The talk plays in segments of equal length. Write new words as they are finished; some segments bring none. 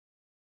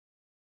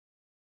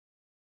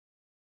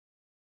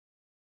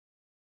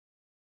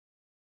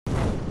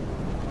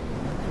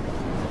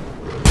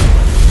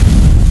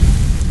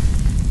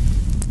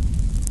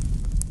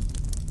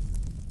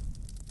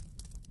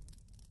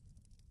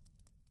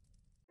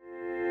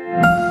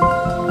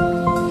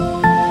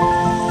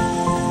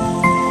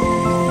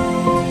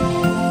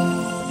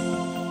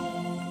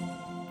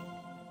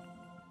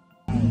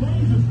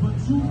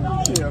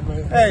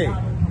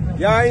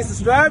Y'all ain't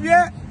subscribed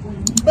yet?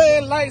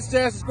 Man, like,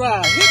 share,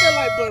 subscribe. Hit that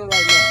like button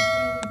right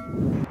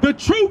now. The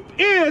truth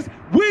is,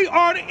 we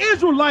are the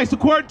Israelites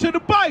according to the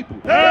Bible.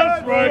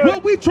 That's right.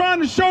 What we're trying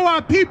to show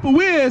our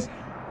people is,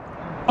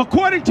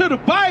 according to the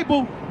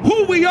Bible,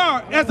 who we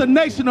are as a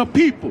nation of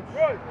people.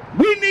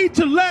 We need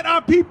to let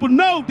our people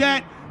know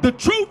that the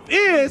truth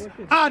is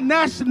our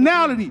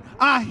nationality,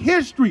 our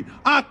history,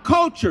 our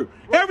culture.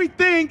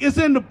 Everything is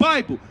in the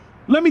Bible.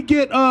 Let me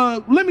get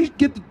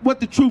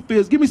what the truth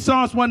is. Give me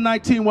Psalms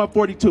 119,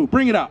 142.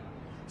 Bring it up.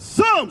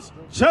 Psalms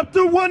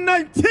chapter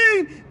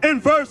 119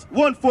 and verse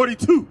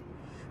 142.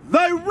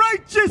 Thy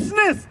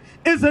righteousness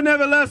is an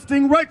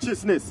everlasting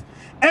righteousness,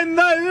 and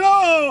thy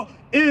law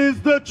is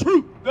the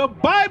truth. The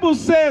Bible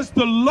says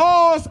the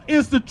laws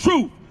is the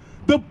truth.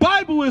 The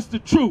Bible is the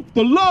truth.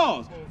 The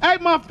laws. Hey,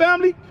 my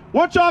family,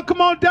 won't y'all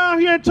come on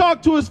down here and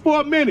talk to us for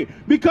a minute?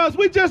 Because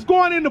we just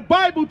going in the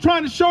Bible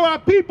trying to show our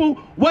people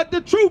what the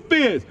truth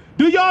is.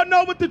 Do y'all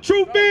know what the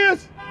truth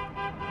is?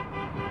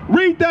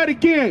 Read that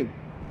again.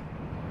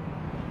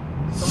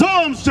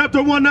 Psalms chapter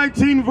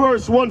 119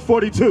 verse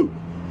 142.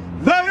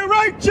 Thy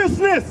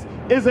righteousness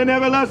is an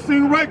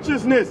everlasting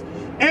righteousness,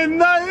 and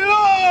thy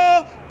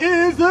law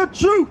is the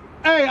truth.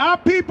 Hey, our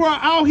people are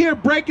out here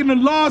breaking the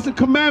laws and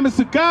commandments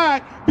of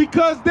God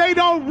because they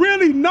don't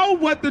really know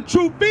what the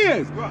truth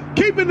is. Right.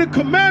 Keeping the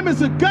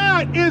commandments of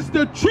God is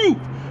the truth.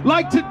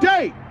 Like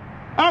today,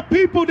 our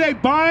people, they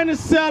buying and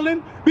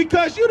selling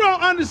because you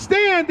don't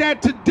understand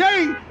that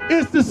today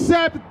is the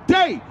Sabbath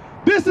day.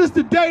 This is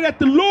the day that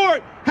the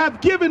Lord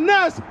have given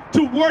us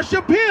to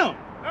worship him.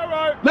 All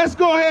right. Let's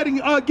go ahead and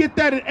get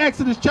that in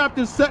Exodus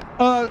chapter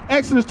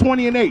Exodus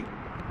 20 and 8.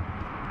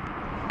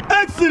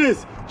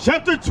 Exodus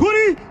chapter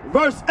 20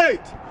 verse 8.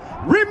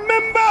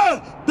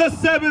 Remember the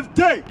Sabbath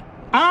day.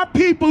 Our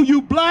people,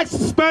 you blacks,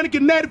 Hispanic,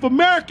 and Native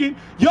American,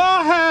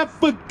 y'all have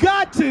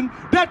forgotten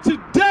that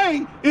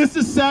today is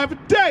the Sabbath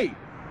day.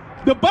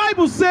 The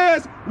Bible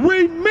says,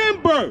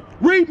 remember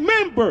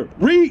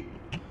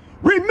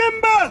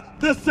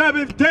the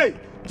Sabbath day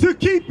to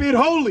keep it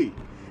holy.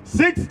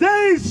 6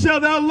 days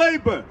shalt thou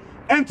labor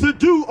and to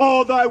do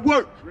all thy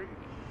work.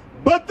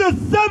 But the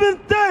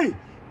seventh day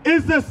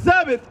is the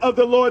Sabbath of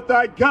the Lord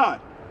thy God.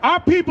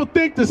 Our people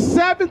think the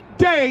seventh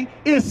day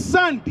is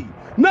Sunday.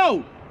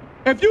 No,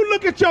 if you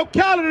look at your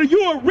calendar, you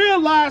will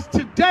realize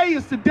today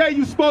is the day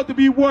you're supposed to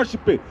be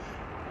worshiping.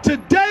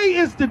 Today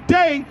is the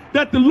day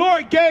that the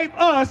Lord gave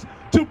us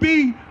to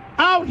be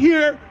out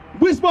here.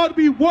 We're supposed to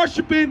be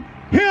worshiping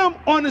him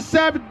on the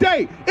Sabbath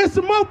day. It's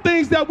some more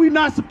things that we're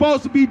not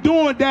supposed to be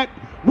doing that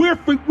we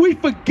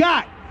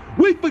forgot.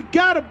 We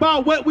forgot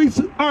about what we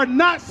are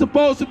not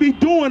supposed to be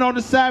doing on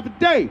the Sabbath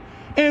day.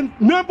 And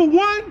number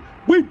one,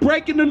 we're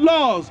breaking the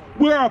laws.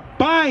 We are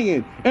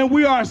buying and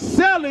we are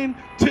selling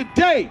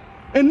today.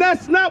 And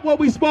that's not what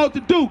we're supposed to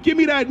do. Give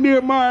me that,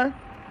 Nehemiah.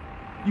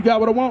 You got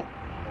what I want?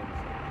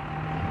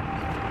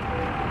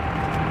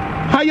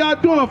 How y'all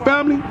doing,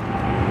 family?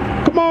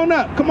 Come on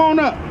up. Come on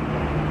up.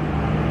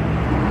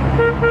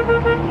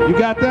 You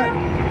got that?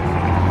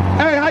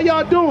 Hey, how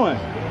y'all doing?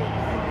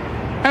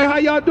 Hey, how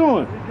y'all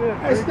doing?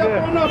 Hey,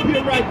 step on up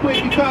here right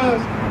quick,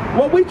 because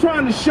what we're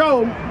trying to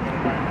show,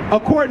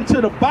 according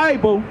to the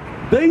Bible,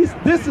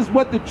 this is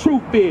what the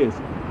truth is.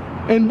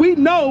 And we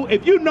know,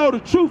 if you know the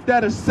truth,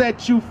 that'll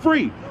set you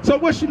free. So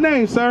what's your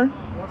name, sir?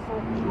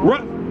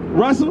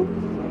 Russell?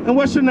 And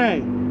what's your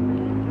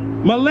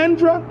name?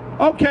 Melindra?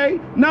 Okay,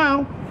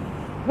 now,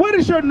 what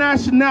is your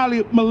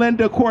nationality,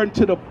 Melinda, according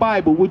to the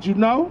Bible? Would you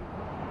know?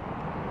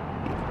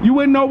 You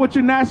wouldn't know what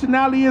your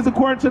nationality is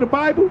according to the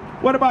Bible?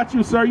 What about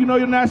you, sir? You know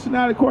your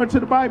nationality according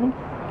to the Bible?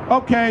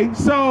 Okay,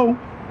 so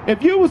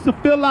if you was to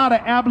fill out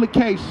an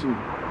application,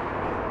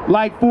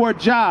 like for a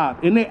job,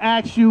 and they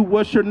ask you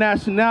what's your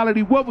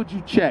nationality, what would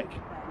you check?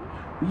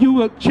 You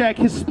would check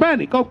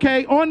Hispanic.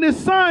 Okay, on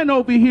this sign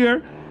over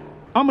here,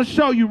 I'm gonna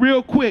show you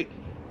real quick.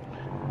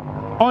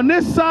 On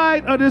this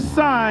side of this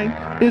sign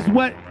is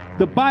what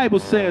the Bible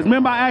says.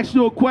 Remember I asked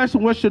you a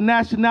question, what's your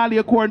nationality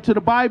according to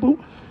the Bible?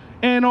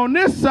 And on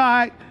this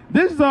side,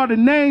 these are the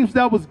names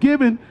that was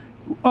given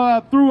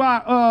through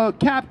our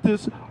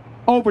captors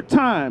over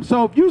time.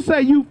 So if you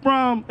say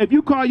if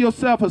you call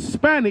yourself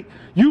Hispanic,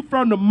 you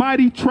from the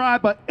mighty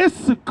tribe of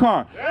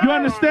Issachar. You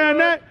understand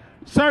that?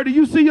 Sir, do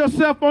you see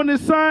yourself on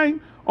this sign?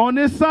 On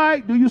this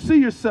side, do you see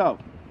yourself?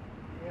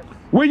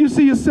 Where you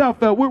see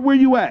yourself at? Where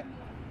you at?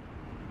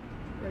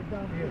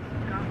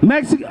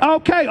 Mexico.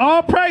 Okay,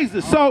 all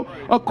praises. So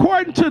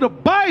according to the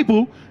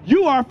Bible,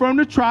 you are from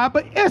the tribe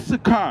of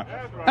Issachar.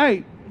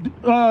 Hey,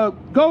 go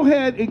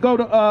ahead and go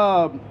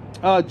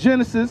to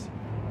Genesis.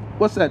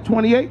 What's that?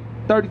 28,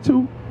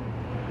 32.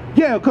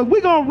 Yeah, because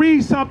we're gonna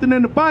read something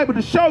in the Bible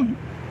to show you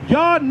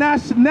y'all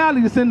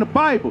nationality is in the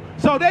Bible.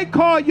 So they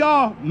call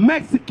y'all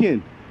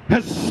Mexican,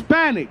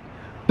 Hispanic.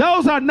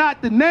 Those are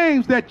not the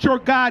names that your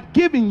God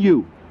giving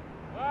you.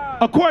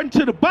 According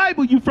to the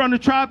Bible, you from the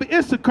tribe of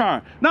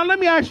Issachar. Now, let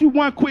me ask you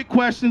one quick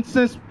question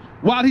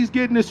while he's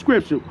getting this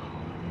scripture.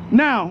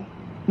 Now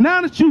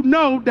that you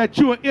know that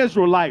you're an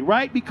Israelite,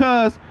 right?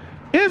 Because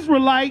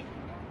Israelite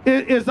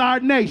is our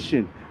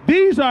nation.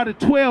 these are the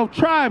 12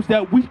 tribes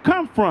that we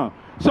come from.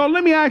 So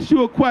let me ask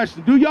you a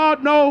question. Do y'all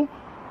know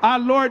our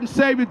Lord and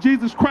Savior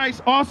Jesus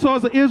Christ also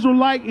is an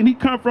Israelite, and he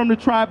come from the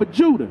tribe of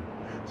Judah?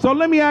 So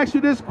let me ask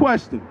you this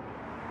question.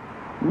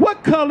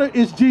 What color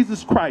is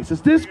Jesus Christ?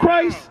 Is this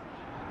Christ?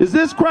 Is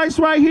this Christ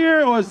right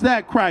here, or is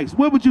that Christ?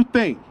 What would you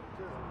think?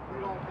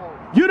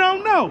 You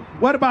don't know.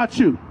 What about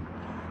you?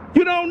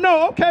 You don't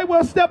know. Okay,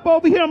 well, step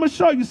over here. I'm gonna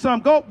show you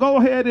something. Go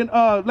ahead and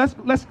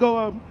let's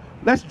go.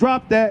 Let's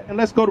drop that and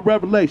let's go to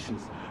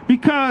Revelations,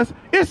 because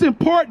it's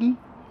important.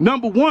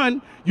 Number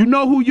one, you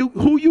know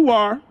who you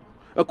are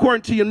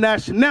according to your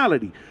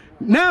nationality.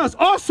 Now it's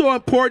also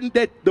important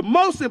that the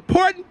most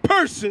important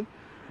person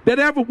that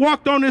ever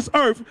walked on this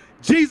earth,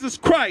 Jesus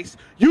Christ,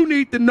 you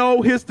need to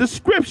know his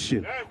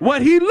description,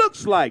 what he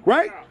looks like,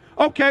 right?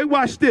 Okay,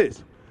 watch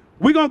this.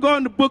 We're going to go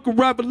in the book of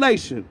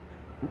Revelation.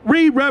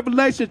 Read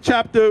Revelation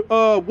chapter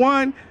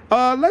 1.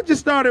 Let's just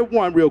start at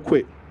 1 real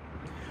quick.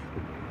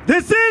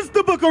 This is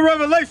the book of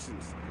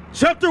Revelations,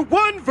 chapter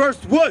 1,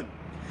 verse 1.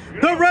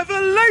 The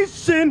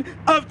revelation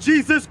of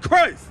Jesus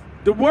Christ.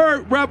 The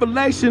word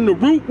revelation, the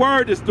root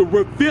word is the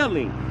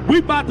revealing. We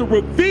about to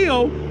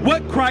reveal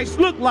what Christ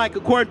looked like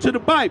according to the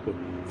Bible.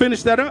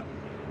 Finish that up.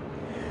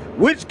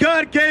 Which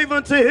God gave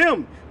unto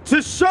him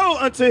to show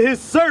unto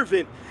his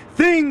servant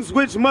things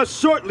which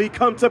must shortly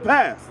come to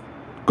pass.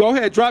 Go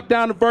ahead, drop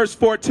down to verse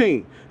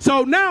 14.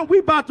 So now we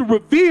about to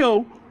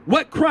reveal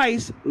what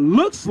Christ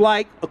looks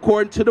like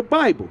according to the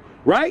Bible,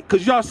 right?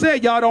 Because y'all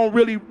said y'all don't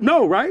really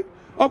know, right?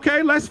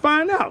 Okay, let's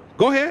find out.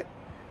 Go ahead.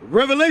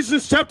 Revelation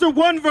chapter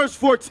 1, verse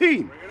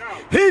 14.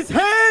 His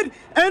head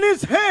and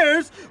his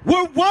hairs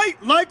were white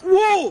like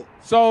wool.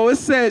 So it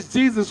says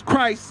Jesus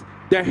Christ,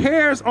 the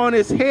hairs on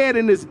his head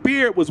and his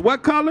beard was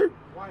what color?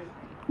 White.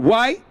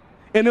 White,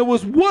 and it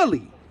was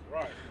woolly.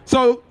 Right.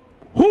 So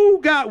who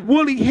got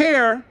woolly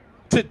hair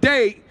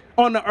today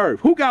on the earth?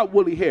 Who got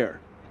woolly hair?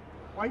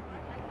 White people.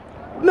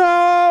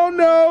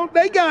 No,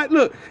 they got,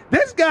 look,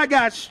 this guy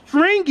got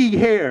stringy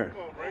hair.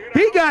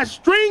 He got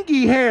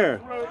stringy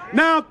hair.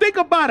 Now think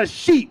about a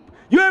sheep.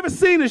 You ever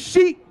seen a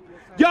sheep?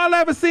 Y'all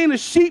ever seen a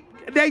sheep?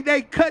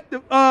 They cut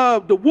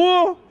the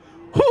wool.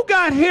 Who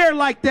got hair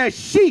like that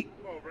sheep?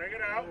 Bring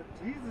it out.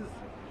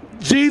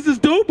 Jesus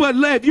do, but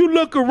if you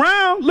look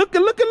around, look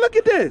at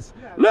this.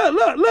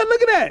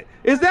 Look at that.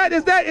 Is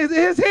it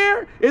his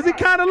hair? Is it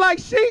kind of like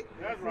sheep?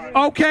 That's right.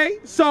 Okay,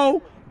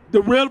 so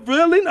the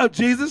revealing of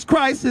Jesus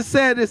Christ, it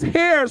said his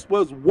hairs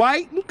was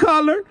white in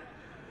color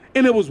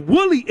and it was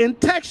woolly in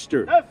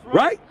texture. That's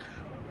right.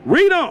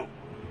 Read on.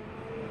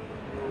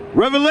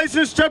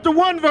 Revelation chapter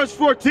 1, verse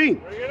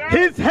 14.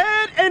 His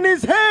head and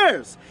his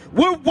hairs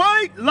were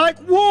white like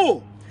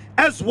wool,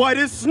 as white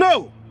as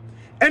snow,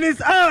 and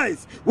his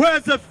eyes were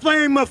as a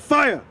flame of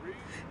fire,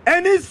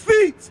 and his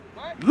feet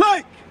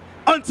like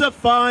unto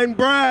fine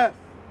brass.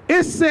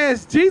 It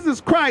says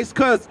Jesus Christ,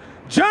 because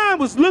John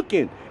was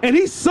looking and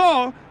he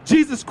saw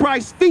Jesus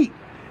Christ's feet,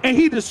 and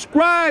he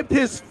described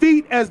his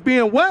feet as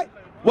being what?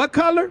 What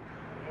color?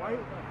 White.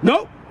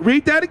 Nope.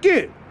 Read that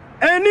again.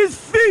 And his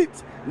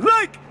feet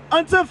like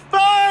unto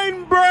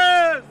fine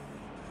brass.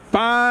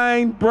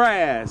 Fine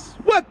brass.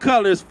 What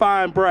color is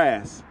fine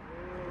brass?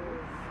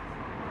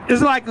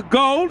 It's like a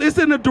gold. It's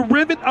in a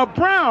derivative of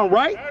brown,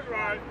 right? That's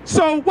right.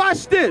 So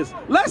watch this.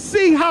 Let's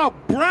see how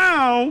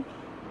brown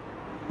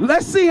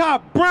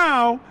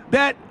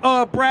that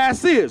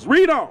brass is.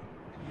 Read on.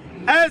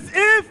 As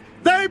if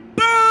they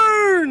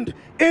burned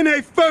in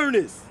a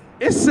furnace.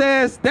 It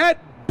says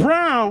that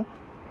brown,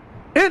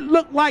 it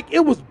looked like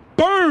it was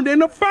burned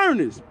in a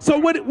furnace. So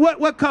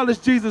what color is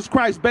Jesus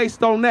Christ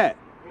based on that?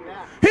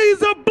 Yeah.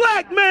 He's a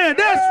black man.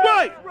 That's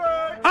right.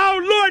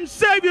 Our Lord and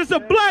Savior is a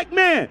black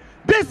man.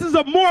 This is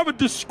more of a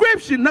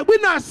description. Now, we're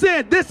not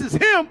saying this is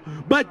him,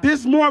 but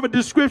this is more of a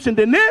description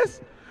than this,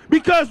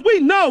 because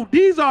we know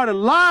these are the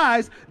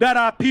lies that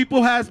our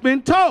people has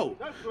been told.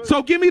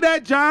 So give me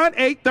that John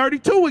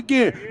 8:32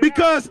 again,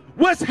 because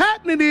what's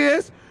happening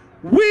is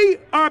we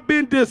are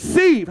being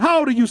deceived. How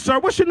old are you, sir?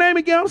 What's your name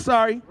again? I'm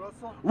sorry.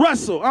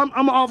 Russell.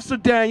 I'm Officer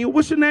Daniel.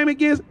 What's your name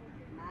again?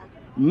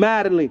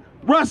 Madeline.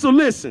 Russell,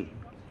 listen.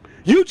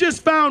 You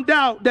just found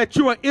out that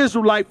you're an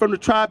Israelite from the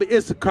tribe of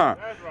Issachar.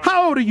 Right.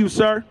 How old are you,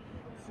 sir?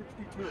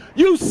 62.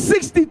 You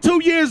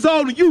 62 years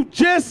old, and you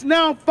just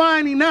now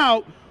finding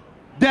out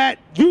that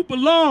you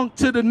belong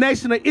to the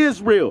nation of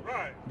Israel.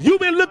 Right.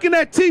 You've been looking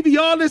at TV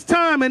all this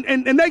time,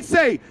 and they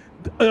say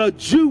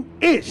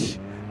Jewish.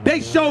 They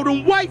show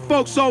them white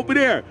folks over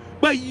there.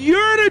 But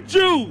you're the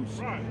Jews.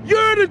 Right.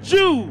 You're the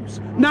Jews.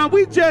 Now,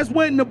 we just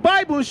went in the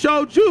Bible and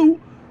showed you,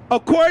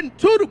 according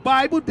to the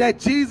Bible, that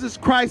Jesus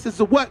Christ is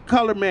a what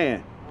color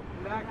man?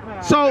 Black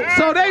man.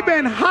 So they've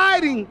been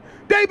hiding.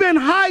 They've been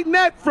hiding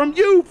that from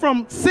you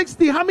from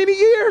 60, how many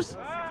years?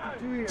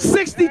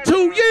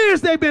 62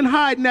 years they've been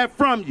hiding that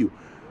from you.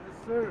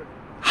 Yes, sir.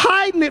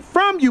 Hiding it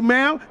from you,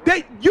 man.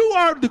 You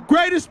are the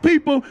greatest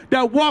people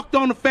that walked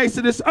on the face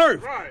of this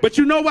earth. Right. But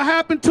you know what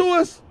happened to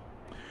us?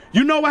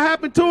 You know what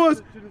happened to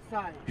us?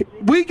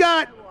 We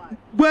got,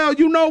 well,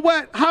 you know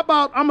what? How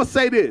about, I'm going to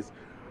say this.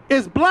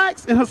 Is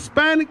blacks and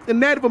Hispanics and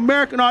Native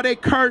American, are they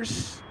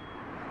cursed?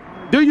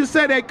 Do you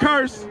say they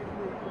curse?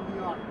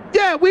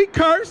 Yeah, we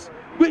curse.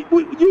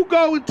 You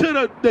go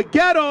into the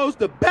ghettos,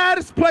 the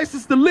baddest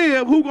places to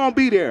live, who gonna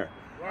be there?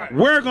 Right.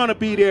 We're gonna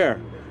be there.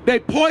 They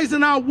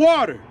poison our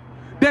water.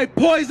 They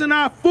poison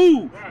our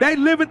food.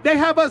 Right. They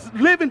have us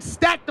living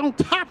stacked on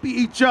top of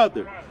each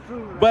other.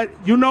 Right. But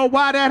you know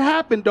why that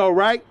happened though,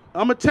 right?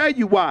 I'm gonna tell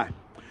you why.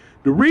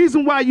 The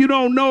reason why you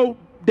don't know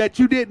that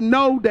you didn't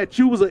know that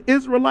you was an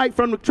Israelite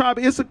from the tribe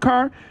of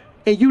Issachar,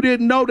 and you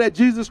didn't know that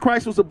Jesus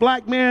Christ was a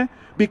black man,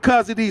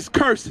 because of these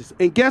curses.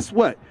 And guess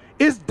what?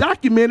 It's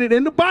documented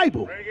in the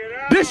Bible.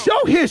 This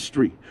your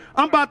history.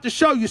 I'm about to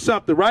show you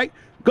something, right?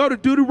 Go to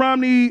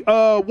Deuteronomy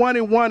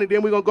 1:1, and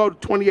then we're going to go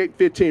to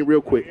 28:15 real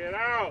quick.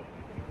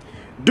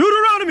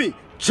 Deuteronomy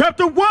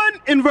chapter 1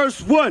 and verse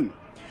 1.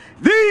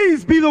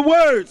 These be the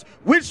words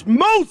which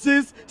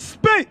Moses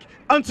spake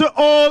unto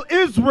all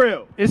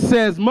Israel. It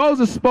says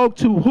Moses spoke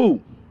to who?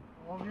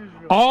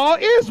 All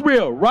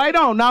Israel. Right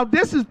on. Now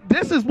this is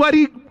what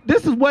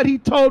he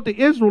told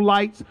the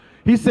Israelites.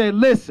 He said,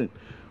 listen,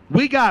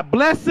 we got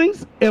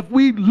blessings if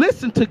we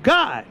listen to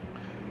God,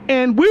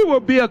 and we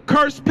will be a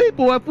cursed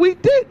people if we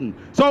didn't.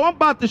 So I'm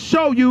about to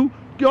show you,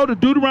 go to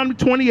Deuteronomy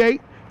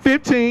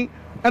 28:15,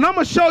 and I'm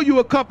going to show you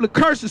a couple of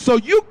curses so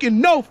you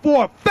can know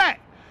for a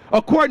fact,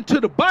 according to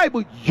the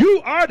Bible,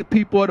 you are the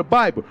people of the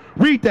Bible.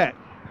 Read that.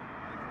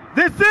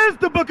 This is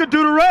the book of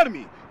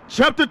Deuteronomy,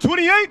 chapter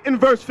 28 and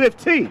verse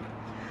 15.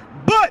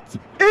 But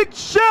it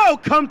shall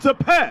come to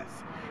pass,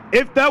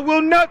 if thou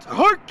wilt not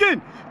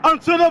hearken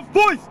unto the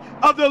voice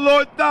of the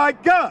Lord thy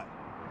God.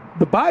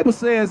 The Bible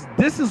says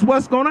this is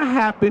what's going to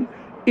happen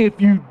if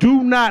you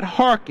do not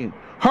hearken.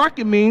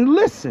 Hearken means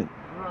listen.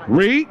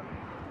 Read.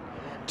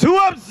 To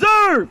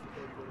observe,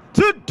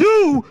 to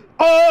do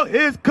all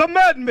his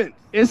commandments.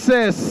 It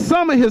says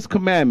some of his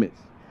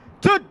commandments.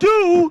 To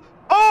do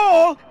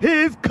all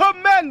his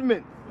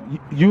commandments.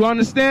 You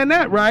understand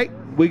that, right?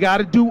 We got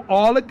to do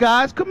all of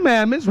God's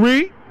commandments.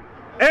 Read.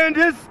 And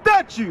his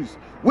statutes,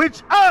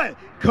 which I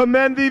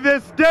command thee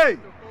this day,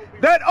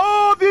 that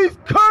all these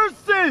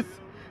curses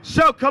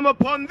shall come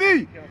upon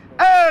thee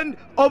and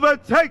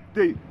overtake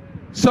thee.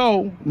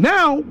 So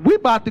now we're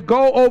about to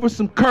go over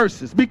some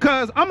curses,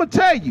 because I'm going to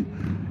tell you,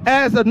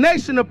 as a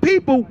nation of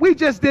people, we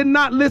just did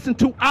not listen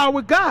to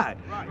our God.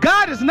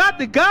 God is not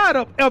the God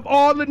of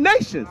all the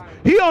nations.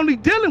 He only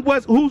dealing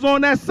with who's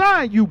on that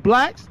sign, you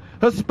blacks,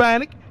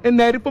 Hispanic, and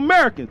Native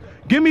Americans.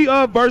 Give me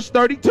verse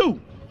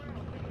 32.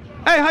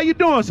 Hey, how you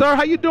doing, sir?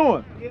 How you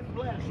doing?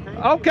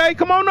 Okay,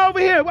 come on over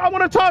here. I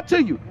want to talk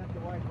to you.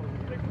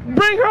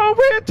 Bring her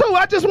over here too.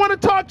 I just want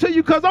to talk to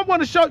you because I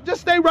want to show.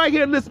 Just stay right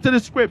here and listen to the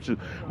scriptures.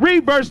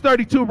 Read verse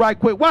 32 right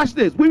quick. Watch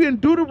this. We're in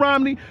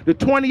Deuteronomy, the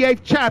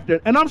 28th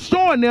chapter, and I'm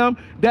showing them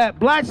that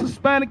blacks,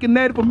 Hispanic, and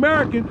Native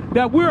American,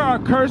 that we're a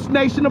cursed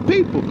nation of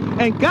people.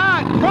 And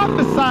God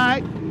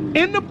prophesied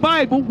in the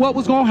Bible what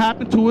was going to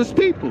happen to his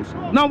peoples.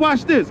 Now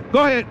watch this.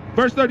 Go ahead.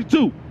 Verse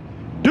 32.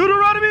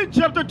 Deuteronomy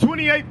chapter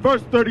 28,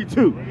 verse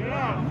 32.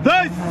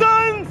 Thy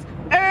sons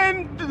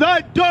and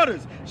thy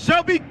daughters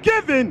shall be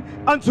given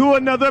unto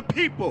another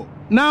people.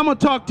 Now I'm going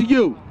to talk to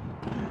you.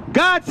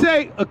 God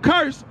say a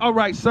curse. All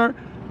right, sir.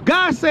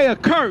 God say a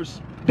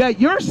curse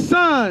that your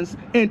sons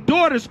and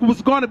daughters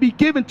was going to be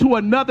given to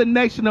another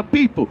nation of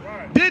people.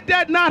 Right. Did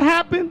that not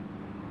happen?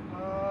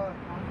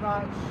 I'm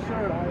not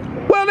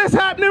sure. Well, it's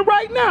happening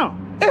right now.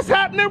 It's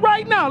happening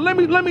right now. Let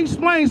me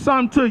explain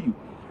something to you.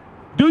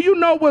 Do you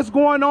know what's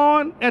going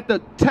on at the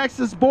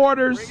Texas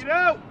borders? Bring it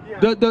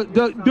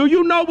out. Do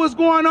you know what's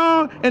going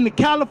on in the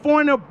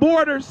California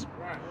borders?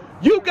 Right.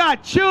 You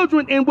got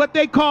children in what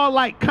they call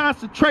like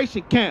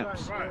concentration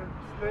camps.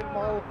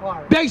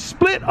 Right. They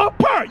split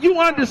apart. You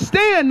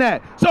understand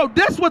that? So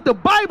that's what the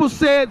Bible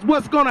says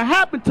what's going to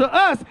happen to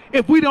us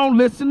if we don't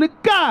listen to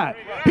God.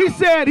 He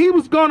said he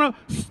was going to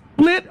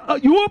split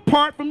you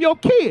apart from your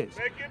kids.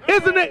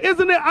 Isn't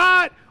it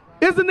odd?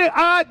 Isn't it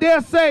odd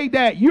they'll say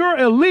that you're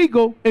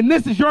illegal and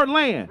this is your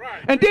land?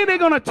 Right. And then they're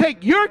going to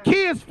take your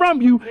kids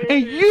from you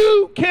and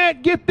you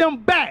can't get them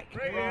back.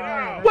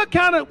 What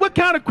kind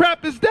of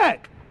crap is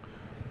that?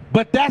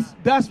 But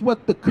that's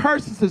what the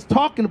curses is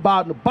talking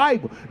about in the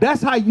Bible.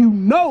 That's how you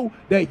know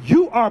that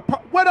you are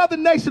what other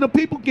nation of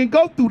people can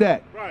go through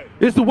that? Right.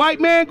 Is the white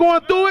man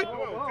going through it?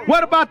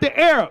 What about the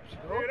Arabs?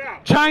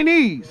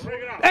 Chinese?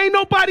 Ain't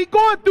nobody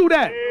going through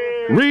that.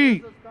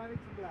 Read.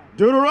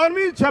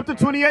 Deuteronomy chapter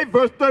 28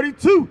 verse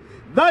 32.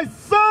 Thy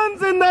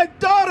sons and thy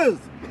daughters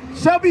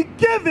shall be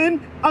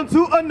given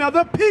unto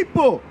another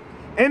people,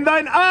 and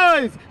thine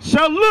eyes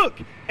shall look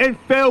and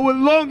fail with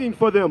longing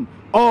for them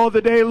all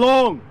the day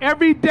long.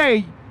 Every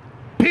day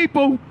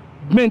people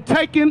been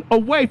taken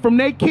away from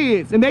their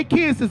kids, and their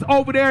kids is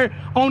over there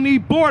on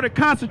these border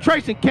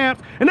concentration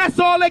camps, and that's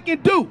all they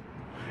can do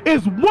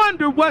is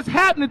wonder what's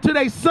happening to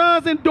their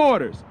sons and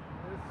daughters.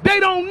 They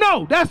don't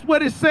know. That's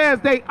what it says.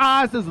 Their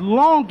eyes is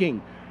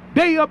longing.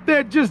 They up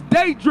there just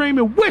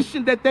daydreaming,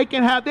 wishing that they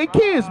can have their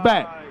kids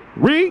back.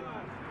 Read.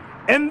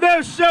 And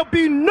there shall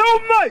be no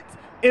might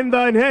in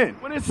thine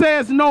hand. When it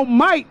says no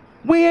might,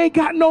 we ain't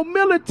got no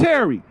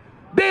military.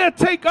 They'll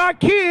take our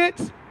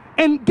kids,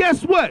 and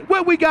guess what?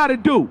 What we got to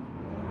do?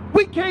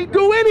 We can't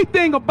do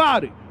anything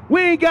about it.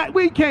 We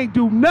can't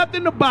do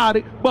nothing about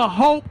it but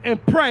hope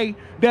and pray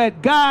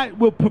that God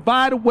will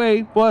provide a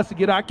way for us to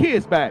get our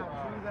kids back.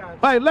 All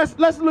right,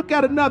 let's look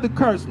at another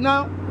curse.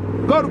 Now,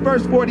 go to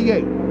verse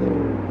 48.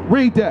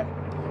 Read that.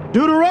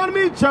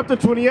 Deuteronomy chapter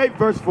 28,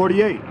 verse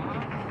 48.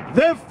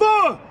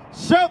 Therefore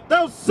shalt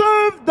thou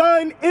serve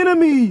thine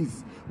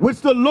enemies, which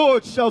the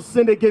Lord shall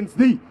send against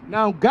thee.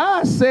 Now,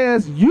 God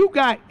says you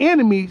got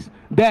enemies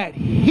that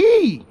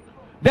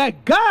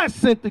God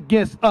sent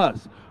against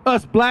us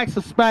blacks,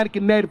 Hispanic,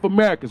 and Native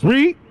Americans.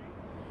 Read.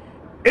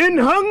 In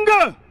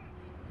hunger.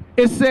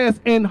 It says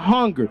in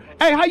hunger.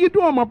 Hey, how you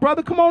doing, my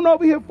brother? Come on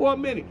over here for a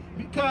minute.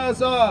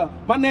 Because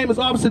my name is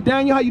Officer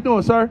Daniel. How you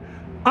doing, sir?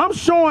 I'm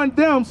showing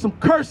them some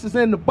curses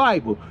in the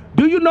Bible.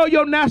 Do you know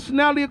your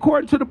nationality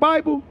according to the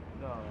Bible?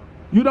 No.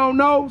 You don't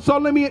know?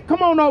 So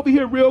come on over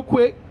here real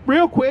quick.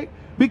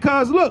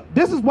 Because look,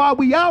 this is why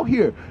we out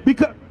here.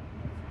 Because,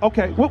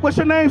 okay, what's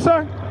your name,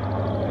 sir?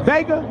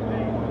 Vega?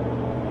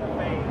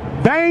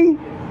 Vane?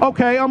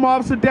 Okay, I'm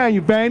Officer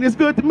Daniel Vane. It's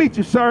good to meet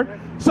you,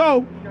 sir.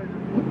 So,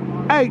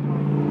 hey,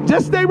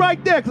 just stay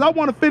right there because I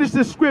want to finish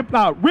this script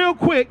out. Real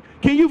quick,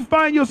 can you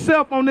find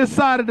yourself on this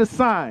side of the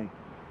sign?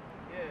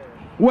 Yeah.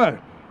 Where?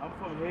 I'm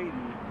from Haiti.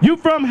 You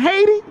from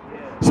Haiti?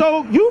 Yeah.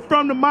 So you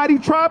from the mighty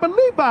tribe of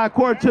Levi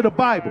according to the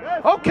Bible.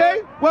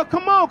 Okay, well,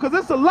 come on, because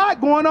there's a lot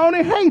going on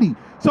in Haiti.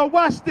 So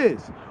watch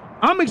this.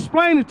 I'm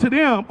explaining to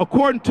them,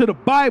 according to the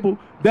Bible,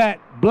 that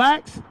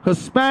blacks,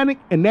 Hispanic,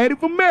 and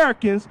Native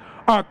Americans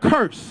are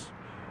cursed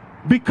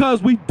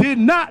because we did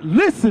not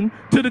listen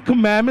to the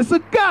commandments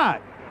of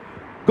God.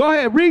 Go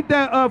ahead, read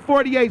that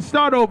 48.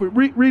 Start over.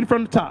 Read it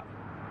from the top.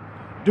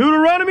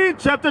 Deuteronomy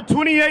chapter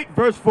 28,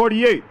 verse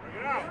 48.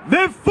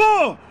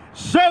 Therefore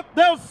shalt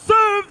thou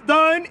serve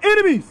thine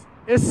enemies.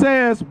 It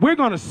says we're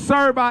going to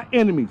serve our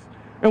enemies.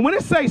 And when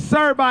it says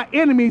serve our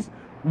enemies,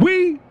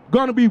 we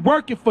going to be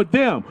working for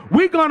them.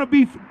 We're going to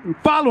be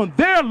following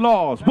their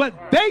laws, what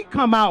they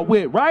come out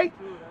with, right?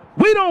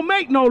 We don't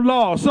make no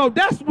laws. So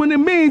that's when it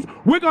means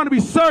we're going to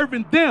be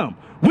serving them.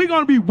 We're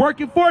going to be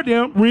working for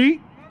them.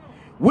 Read.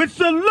 Which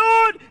the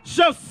Lord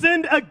shall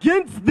send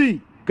against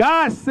thee.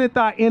 God sent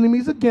our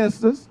enemies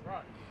against us.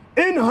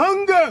 In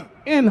hunger.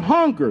 In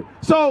hunger.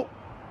 So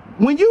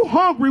when you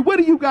hungry, where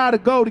do you got to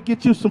go to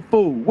get you some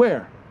food?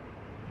 Where?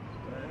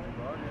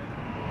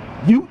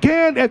 You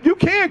can, if you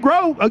can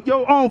grow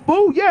your own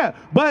food, yeah.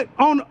 But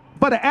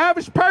for the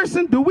average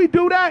person, do we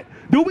do that?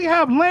 Do we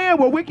have land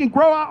where we can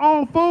grow our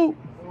own food?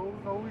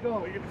 No, we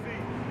don't.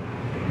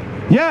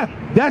 Yeah,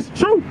 that's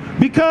true.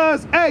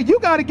 Because, hey, you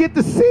got to get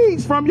the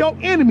seeds from your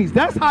enemies.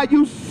 That's how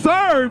you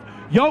serve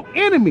your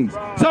enemies.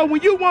 So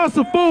when you want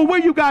some food, where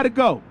you got to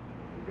go?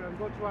 You got to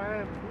go to our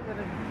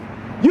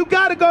enemies. You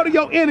got to go to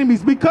your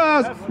enemies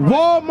because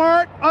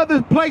Walmart,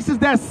 other places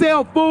that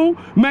sell food,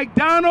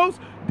 McDonald's,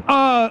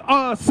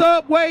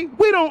 Subway,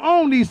 we don't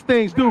own these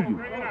things, do we?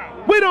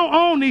 We don't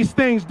own these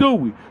things, do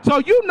we? So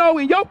you know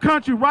in your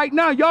country right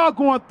now, y'all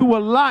going through a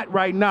lot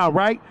right now,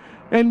 right?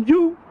 And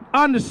you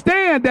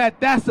understand that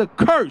that's a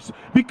curse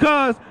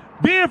because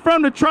being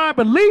from the tribe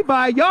of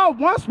Levi, y'all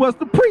once was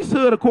the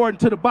priesthood according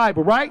to the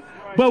Bible, right?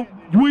 But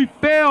we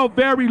fell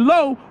very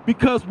low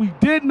because we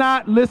did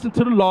not listen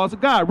to the laws of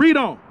God. Read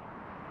on.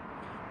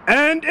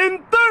 And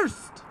in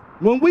thirst.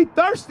 When we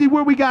thirsty,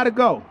 where we got to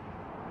go?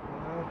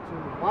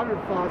 Water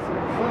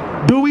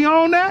faucet. Do we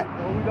own that?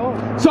 No, we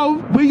don't. So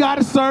we got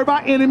to serve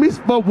our enemies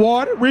for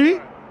water. Read.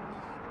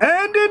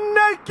 And in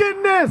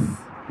nakedness.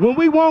 When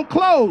we want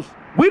clothes,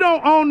 we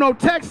don't own no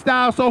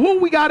textiles, so who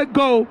we got to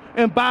go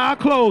and buy our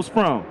clothes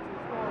from?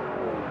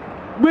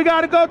 We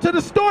got to go to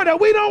the store that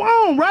we don't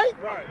own, right?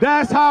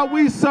 That's how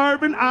we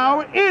serving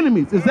our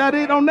enemies. Is that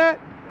it on that?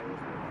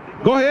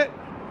 Go ahead.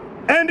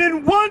 And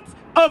in want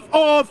of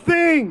all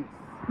things.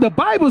 The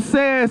Bible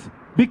says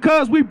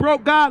because we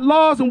broke God's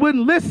laws and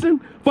wouldn't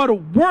listen, for the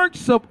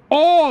works of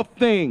all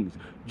things,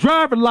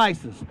 driver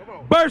license,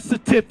 birth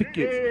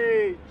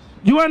certificates.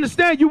 You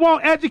understand? You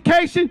want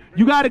education?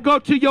 You got to go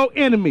to your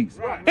enemies.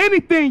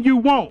 Anything you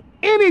want,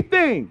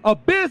 anything, a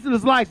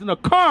business license, a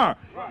car,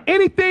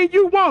 anything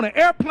you want, an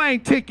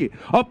airplane ticket,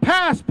 a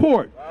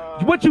passport.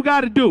 What you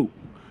got to do?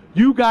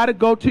 You got to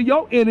go to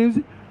your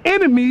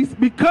enemies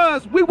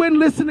because we wouldn't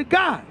listen to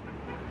God.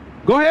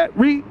 Go ahead,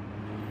 read.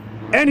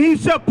 And he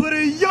shall put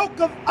a yoke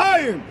of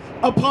iron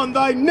upon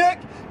thy neck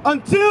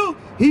until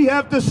he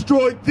have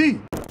destroyed thee.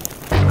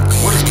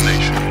 What is the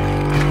nation?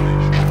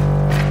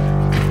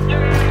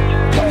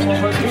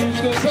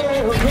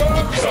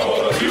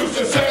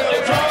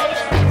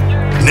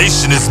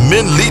 Nation is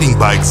men leading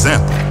by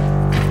example.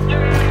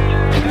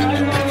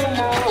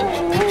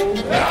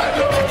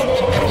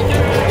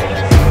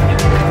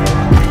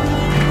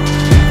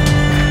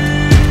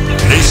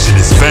 Nation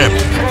is family.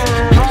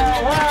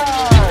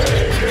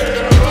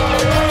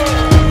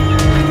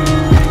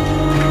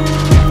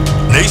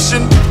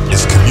 Nation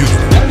is community.